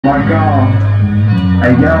My God.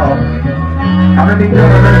 Hey, yo. I'm gonna need y'all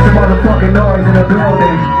to make some motherfucking noise in the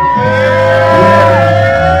building. Yeah.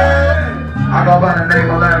 I go by the name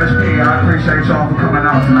of L.A.V. I appreciate y'all for coming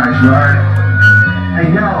out tonight, you heard? Hey,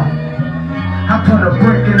 yo. I put a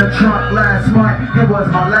brick in the trunk last month. It was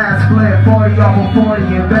my last flip. 40 off of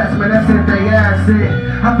 40 investment. That's if they ask it.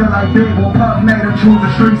 I feel like Big Will Puff made them choose the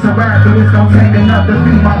streets of rap, but it's gonna take enough to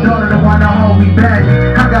feed my daughter, the one to hold me back.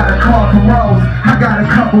 I got a call from Rose. I got a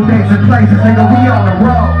couple days and places. Nigga, we on the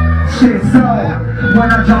road. Shit, so when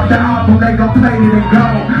I drop the album, they gon' play it and go.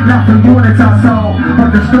 Not the units I sold,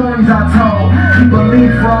 but the stories I told. Keep a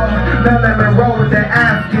leaf from. Don't let me roll with the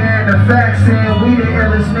Afghan. The facts in. We the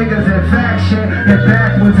illest niggas in faction. And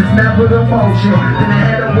backwards is never the motion. Then the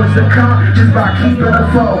header was to come just by keeping the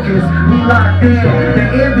focus. We locked in. The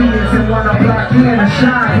envious and wanna block in and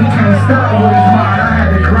shine. He can't stop with his mind. I had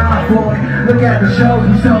to grind for it. Look at the shows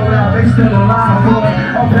we sold out. They still alive for it.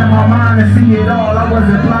 Open my mind and see it all. I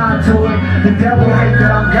wasn't blind to it. The devil hate that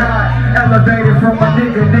I'm God. Elevated from a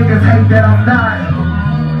nigga. Niggas hate that I'm not.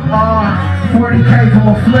 40K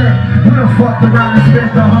from a flip. You done fucked around and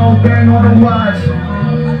spent the whole gang on the watch.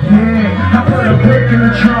 Yeah, I put a brick in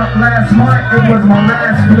the trunk last month. It was my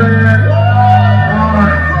last flip.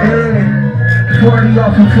 Yeah, 40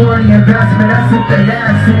 off of 40 investment. That's if they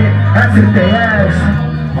ask it. That's if they ask.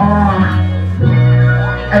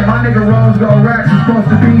 Hey, my nigga Rose Gold Racks is supposed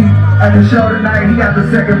to be at the show tonight. He got the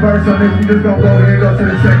second verse on this. We just gonna go there and go to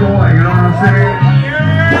the second one. You know what I'm saying?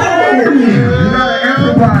 You gotta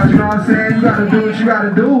improvise. You know what I'm saying? You gotta do what you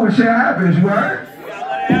gotta do when shit happens. You heard?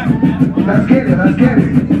 Let's get it. Let's get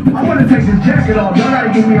it. I want to take this jacket off. Y'all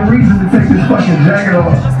gotta give me a reason to take this fucking jacket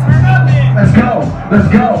off. Let's go. Let's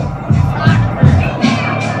go.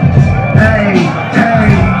 Hey, hey,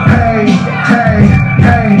 hey, hey,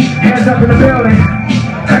 hey. Hands up in the building.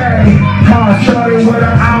 Hey, started with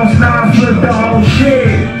an ounce, now I flipped the whole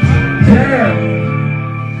shit. Damn.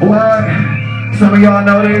 What? Some of y'all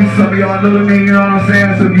know this, some of y'all new to me, you know what I'm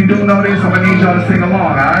saying? So if you do know this, I'm gonna need y'all to sing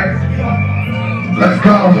along, alright? Let's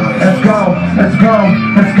go, let's go, let's go,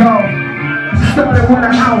 let's go. Started with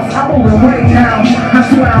an ounce, I'm moving weight now. I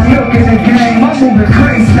swear I'm milking the game, I'm moving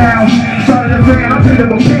crazy now. Started a fan, I'm picking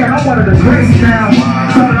up a pen, I'm one of the greats now.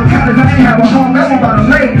 Started them college, I ain't have a home, I'm about to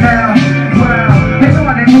late now. Wow, they know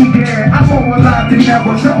I didn't need that, I'm more alive than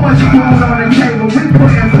ever. So much food on the table, we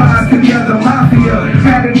putting pies together, mafia.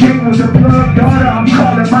 Had a date with the plug daughter, I'm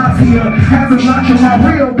calling mafia. Having lunch with my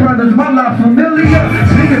real brothers, my life familiar.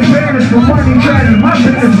 Speaking Spanish for money, tragedy, my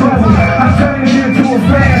business bubble. I turned it into a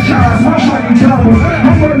franchise, my money double.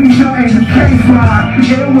 I'm really something you can't fly.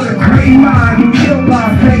 Yeah, with a great mind, you killed by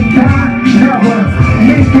a fake time. Never,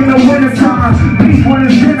 mink in the wintertime, beef when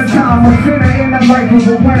it's dinner time. A sinner in the life of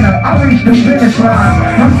a winner, I reached the finish line.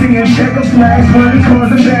 I'm seeing checker flags, money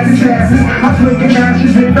causing bad disasters. I'm flicking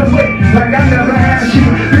ashes in the whip, like I never asked you.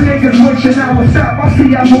 The niggas wishing I would stop, I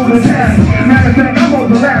see I'm moving past it. Matter of fact, I'm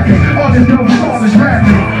overlapping, all this dope all is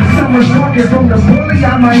rapping. Someone's walking from the bully,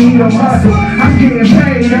 I might need a muzzle. I'm getting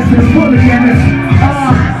paid, that's the fully, and it's,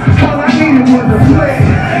 all I needed was a flip.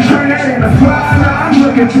 Turn that into fly, now I'm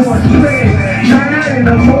looking for a split. Turn that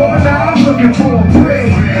into more, now I'm looking for a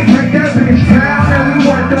brick. Break that bitch down, and we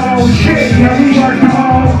work the whole shit. Yeah, we work the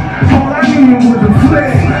whole, all I needed was a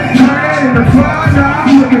flip. Turn that into fly, now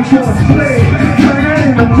I'm looking for a split. Turn that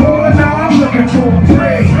into more, now I'm looking for a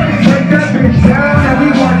brick. Break that bitch down, and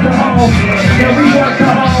we work the whole, yeah, we work the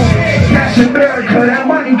whole. Cash America, that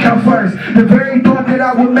money come first. The very thought that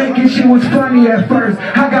I would make it, she was funny at first.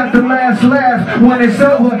 I got the last laugh when it's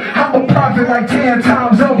over. I'm a prophet like 10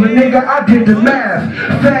 times over, nigga. I did the math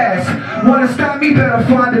fast. Wanna stop me? Better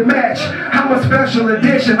find a match. I'm a special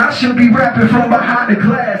edition. I should be rapping from behind the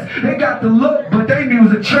glass. They got the look, but they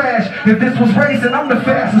music trash. If this was racing, I'm the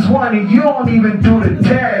fastest one, and you don't even do the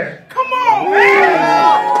tag. Come on, man!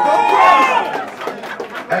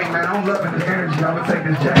 Hey, man, I'm loving this energy. I'm gonna take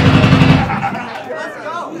this jacket. Let's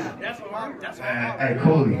go. Hey,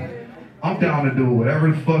 Cooley. I'm down to do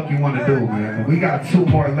whatever the fuck you want to do, man. We got 2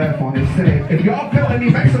 more left on this set. If y'all feeling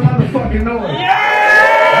me, make some motherfucking noise. Yeah!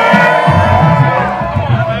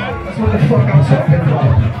 That's what the fuck I'm talking about.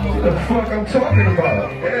 What the fuck I'm talking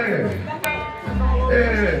about. Yeah.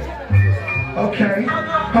 Yeah. Okay.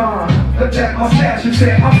 Look at my stash and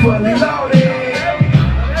say I'm fully loaded.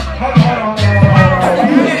 Hold on.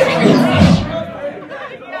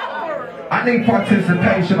 I need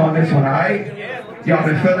participation on this one, alright? Y'all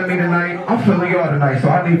been feeling me tonight? I'm feeling y'all tonight, so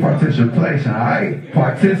I need participation, alright?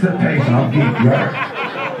 Participation, I'm geek, right?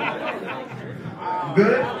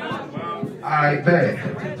 Good? Alright, bet.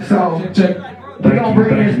 So, we gonna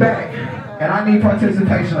bring this back. And I need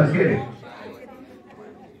participation, let's get it.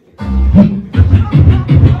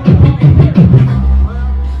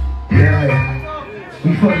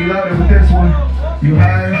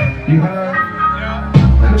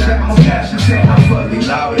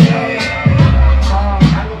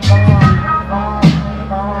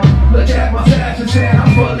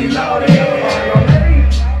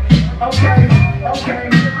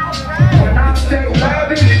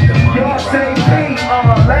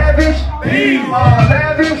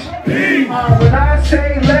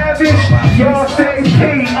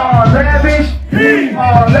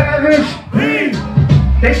 all lavish.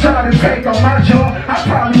 They try to take on my jaw. I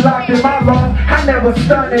probably locked in my loft. I never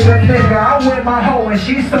stunted a nigga. I went my hoe and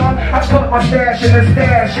she saw. I put my stash in the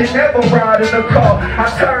stash and never ride in the car. I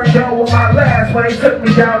turned over my last when they took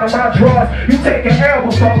me down on my drawers. You take an L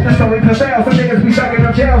before, that's how we prevail. Some niggas be stuck in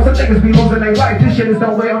the jail. Some niggas be losing their life. This shit is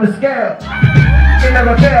no way on the scale. It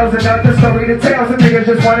never fails, and that's the story to tell. Some niggas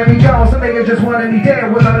just wanted me gone. Some niggas just wanted me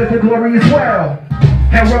dead without the glory as well.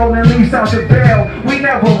 And rolling leaves out the bell, we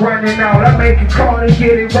never running out. I make a call to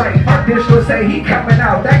get it right. My bitch will say he coming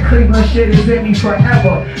out. That Cleveland shit is in me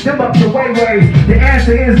forever. Them up the ways. The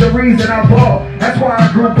answer is the reason I bought. That's why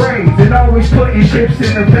I grew braids and always putting chips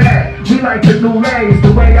in the bag. We like the new L.A.V.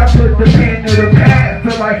 The way I put the pen to the pad,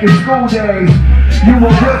 feel like it's school days. You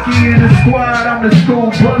a rookie in the squad, I'm the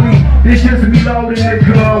school bully. It's just me loading the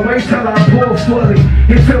gun. Wait till I pull fully.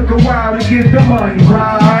 It took a while to get the money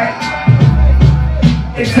right.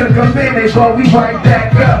 It took a minute, but we right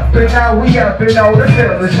back up. And now we up and all the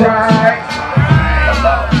feelings right.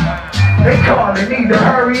 They calling, need to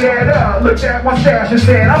hurry that up. Looked at my stash and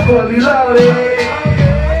said, I'm fully loaded.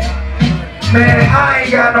 Man, I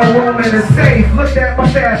ain't got no room in the safe. Looked at my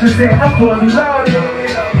stash and said, I'm fully loaded.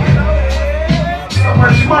 So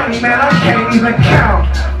much money, man, I can't even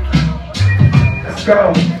count. Let's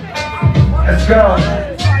go. Let's go.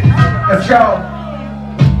 Let's go.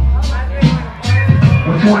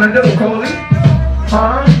 What you wanna do, Coley?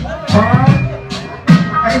 Huh?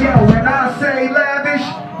 Hey yo, when I say lavish,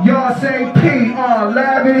 y'all say P.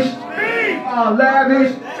 Lavish.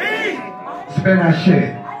 Lavish. Spin that shit.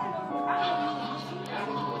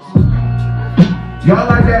 Y'all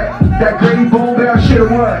like that gritty boom bell shit or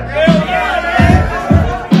what?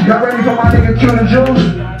 Y'all ready for my nigga QDaJuice?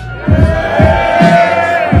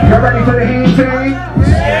 Y'all ready for the Heem team?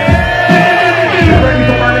 Y'all ready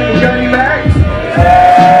for my nigga Gutty?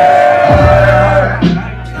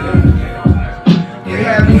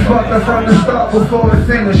 Fucked up from the start before the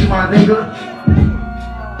finish, my nigga.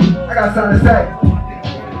 I got something to say.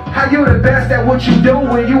 How you the best at what you do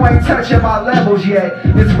when you ain't touching my levels yet?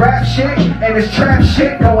 This rap shit and this trap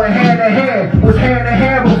shit going hand in hand. Was hand in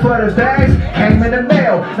hand before the bags came in the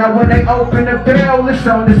mail. Now when they open the bell, it's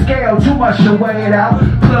on the scale. Too much to weigh it out.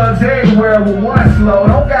 Plugs everywhere with one slow.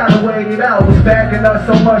 Don't gotta wait it out. Was backing up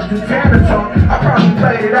so much to Tanatone, I probably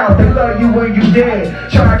played it out. They love you when you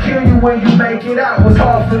dead. Try to kill you when you make it out. Was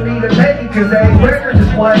hard for me to make it cause they ain't record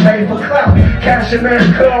just one made for clout. Cash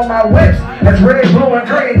America on my whips. That's red, blue, and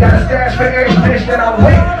green. Got a stash for every bitch that I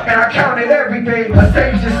went, and I counted everything. A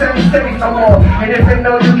stage just ain't safe no more. And if they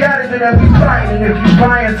know you got it, then they'll be buying. And if you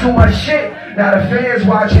buying too much shit, now the fans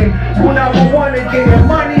watching. Who number one to get your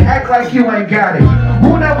money? Act like you ain't got it.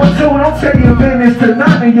 Who number two? Don't tell your business to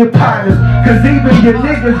none of your partners, cause even your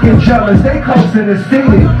niggas get jealous. They close to the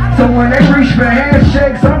ceiling. So when they reach for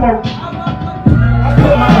handshakes, I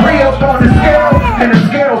put my re-up on the scale, and the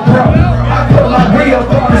scale broke. I put my re-up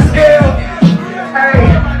on the scale. Hey,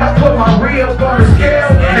 I put my re-up on the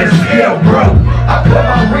scale, and the scale broke. I put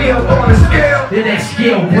my re-up on the scale, and that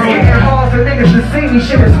scale broke. It's getting hard for niggas to see me,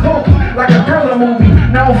 shit is spooky, like a thriller movie,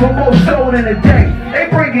 known for more sold in a day.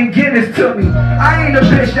 They bringing Guinness to me. I ain't a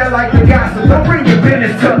bitch that like the gossip, don't bring your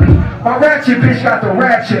business to me. My ratchet bitch got the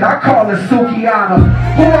ratchet, I call her Sukiana.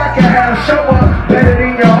 Who I can have show up better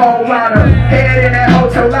than your whole lineup. Head in that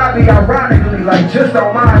hotel lobby, ironically, like just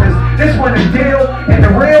don't mind us. This one the deal, and the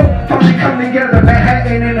real finally come together.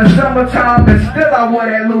 Manhattan in the summertime, and still I wore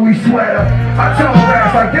that Louis sweater. I told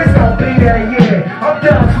Raps like this gon' be that year. I'm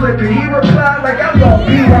done flipping. He replied like I'm gon'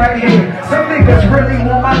 be right here. Some niggas really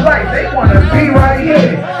want my life, they wanna be right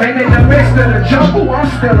here. And in the midst of the jungle, I'm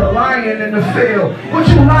still a lion in the field. What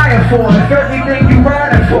you lying for? If everything you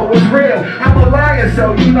riding for was real, I'm a liar,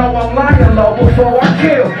 so you know I'm lying low before I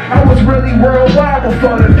kill. I was really worldwide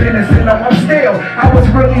before the business, and no, I'm still. I was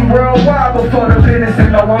really worldwide before the business,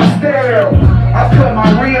 and no, I'm still. I put my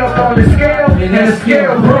re-up on the scale, and the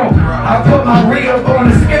scale broke. I put my re-up on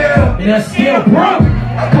the scale, and the scale broke.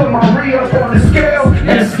 I put my re-up on the scale,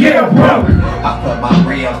 and the scale broke. I put my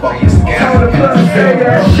re-up on the scale. Tell the club say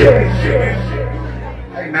that shit.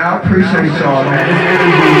 Hey man, I appreciate y'all, man.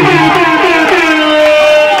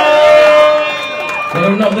 Let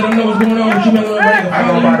them know what's going on with you, man. I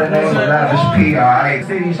go by the name of Lavish P, alright?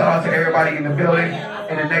 City, shout out to everybody in the building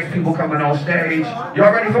and the next people coming on stage.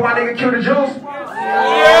 Y'all ready for my nigga QDaJuice?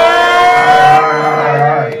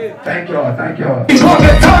 Alright. Thank y'all, thank y'all.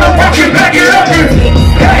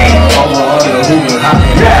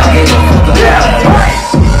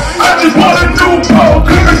 I just want a new boat,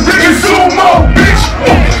 cause this nigga sumo, bitch.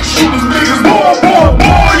 Shoot these niggas, boy,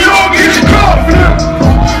 you don't get your confidence.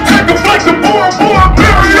 Take a flight to boy,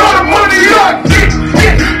 bury all the money I get.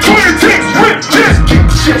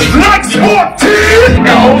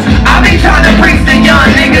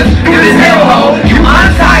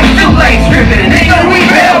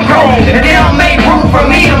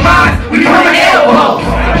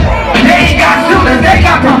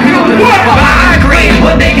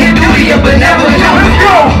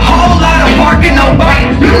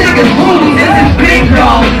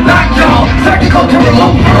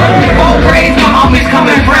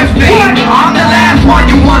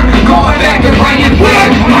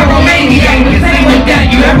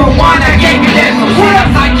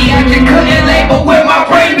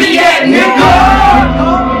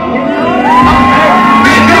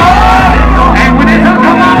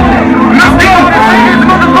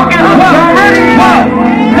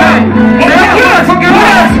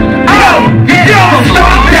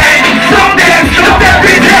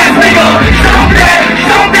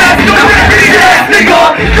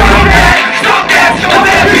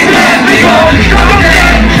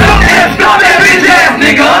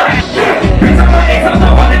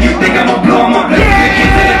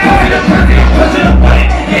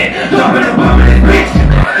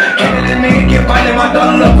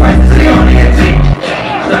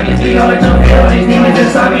 I can see all that jump hell. These demons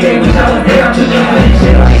inside me, they wish I was dead. I'm too good for this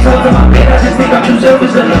shit. All these hoes in my bed, I just think I'm too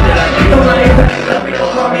selfish to look at. I think on my head, let me know,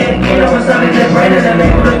 call me again. I'm a son of just branded and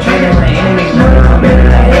they